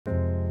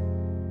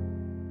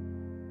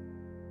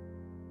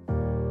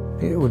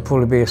it would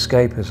probably be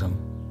escapism.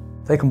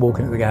 They can walk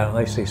into the gallery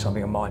and they see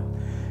something of mine,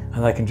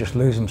 and they can just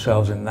lose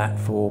themselves in that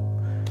for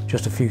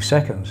just a few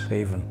seconds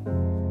even.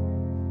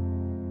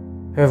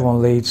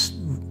 Everyone leads,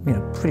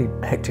 pretty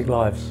hectic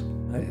lives.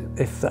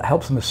 If that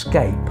helps them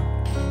escape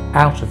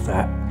out of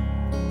that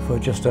for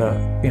just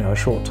a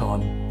short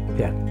time,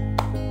 yeah,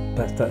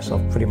 that's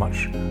I've pretty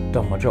much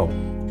done my job.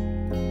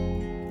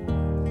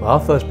 Well,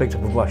 I first picked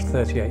up a brush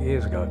 38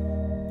 years ago.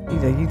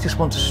 You just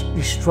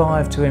you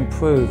strive to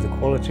improve the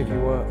quality of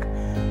your work.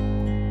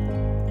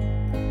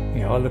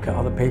 I look at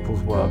other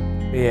people's work,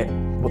 be it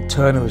what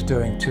Turner was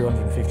doing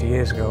 250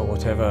 years ago or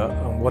whatever,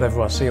 and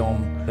whatever I see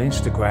on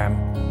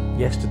Instagram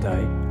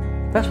yesterday.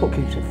 That's what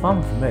keeps it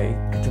fun for me,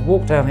 to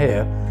walk down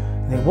here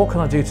and think, what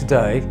can I do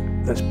today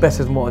that's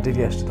better than what I did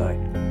yesterday?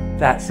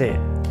 That's it.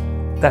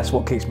 That's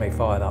what keeps me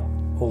fired up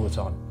all the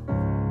time.